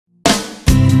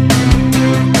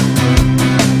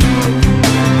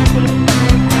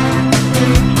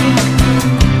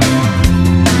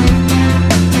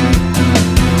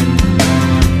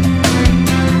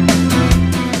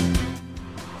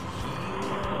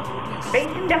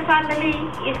Raising the family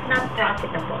is not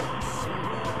profitable.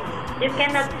 You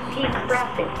cannot see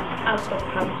profit out of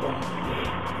housework.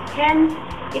 Hence,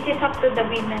 it is up to the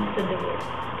women to do it.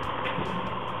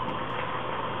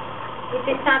 It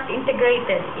is not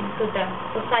integrated into the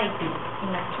society in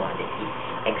actuality,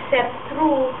 except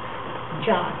through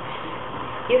jobs.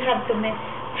 You have to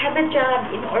have a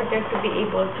job in order to be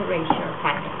able to raise your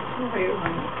family.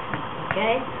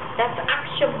 Okay? That's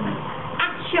axiom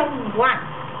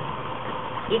 1.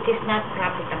 It is not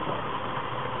profitable.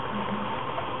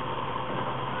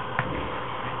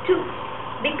 2.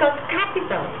 Because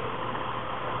capital,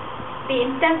 the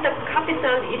intent of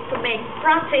capital is to make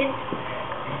profit.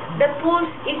 The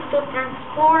tools is to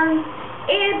transform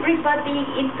everybody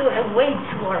into a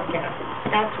wage worker.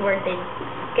 That's where they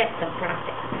get the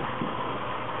profit.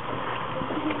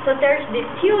 So there's this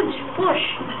huge push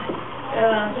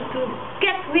to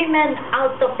get women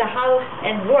out of the house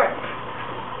and work,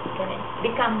 okay,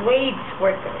 become wage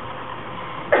workers.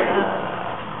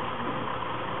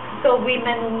 So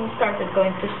women started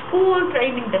going to school,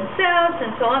 training themselves,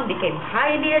 and so on, became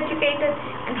highly educated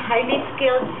and highly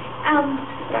skilled, and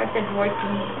started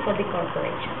working for the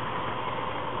corporation.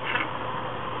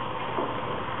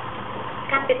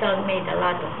 Capital made a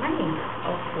lot of money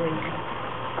off women.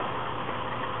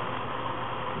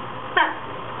 But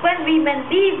when women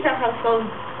leave the household,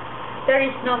 there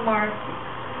is no more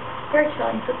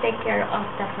person to take care of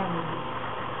the family.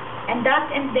 And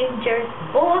that endangers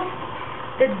both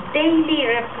the daily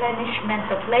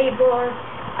replenishment of labor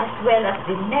as well as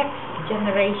the next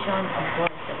generation of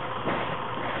workers.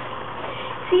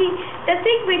 See, the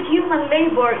thing with human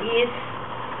labor is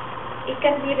it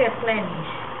can be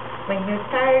replenished. When you're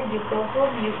tired, you go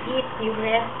home, you eat, you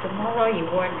rest, tomorrow you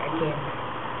work again.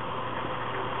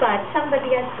 But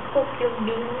somebody has to cook your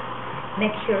meal,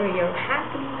 make sure you're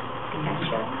happy,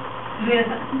 massage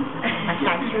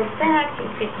your back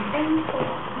if it's painful,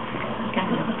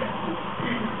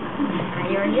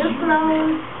 iron your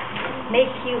clothes,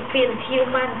 make you feel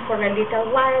human for a little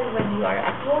while when you are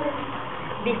at home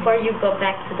before you go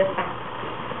back to the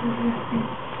factory.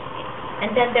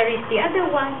 And then there is the other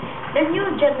one, the new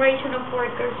generation of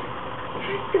workers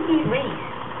has to be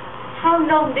raised. How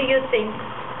long do you think?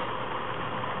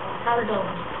 How long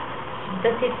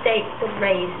does it take to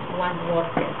raise one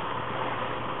worker?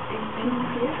 15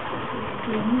 years.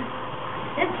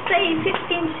 Let's say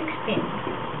 15, 16.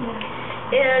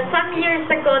 Some years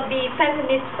ago, the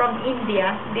feminists from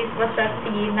India, this was at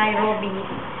the Nairobi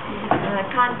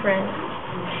conference,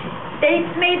 they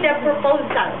made a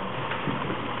proposal.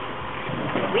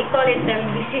 We call it the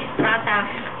B.C.s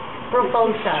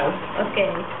proposal.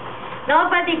 Okay.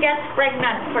 Nobody gets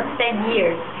pregnant for 10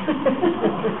 years.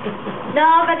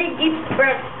 Nobody gives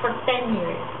birth for 10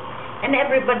 years. And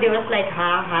everybody was like,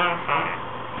 ha, ha, ha.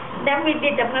 Then we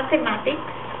did the mathematics.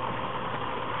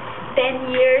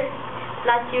 10 years,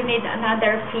 plus you need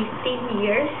another 15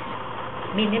 years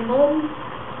minimum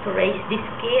to raise these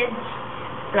kids,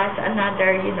 plus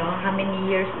another, how many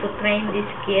years to train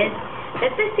these kids.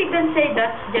 Let us even say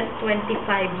that's just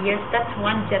 25 years. That's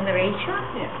one generation.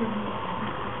 Yeah.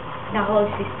 The whole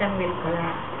system will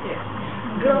collapse. Yeah.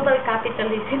 Global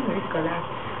capitalism will collapse.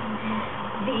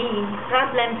 The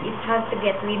problem is how to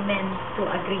get women to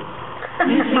agree.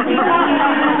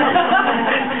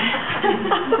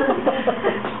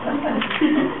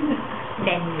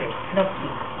 10 years, no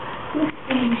kids.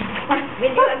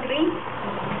 Will you agree?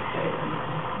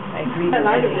 I agree. I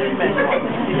like it.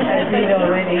 I agreed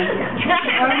already.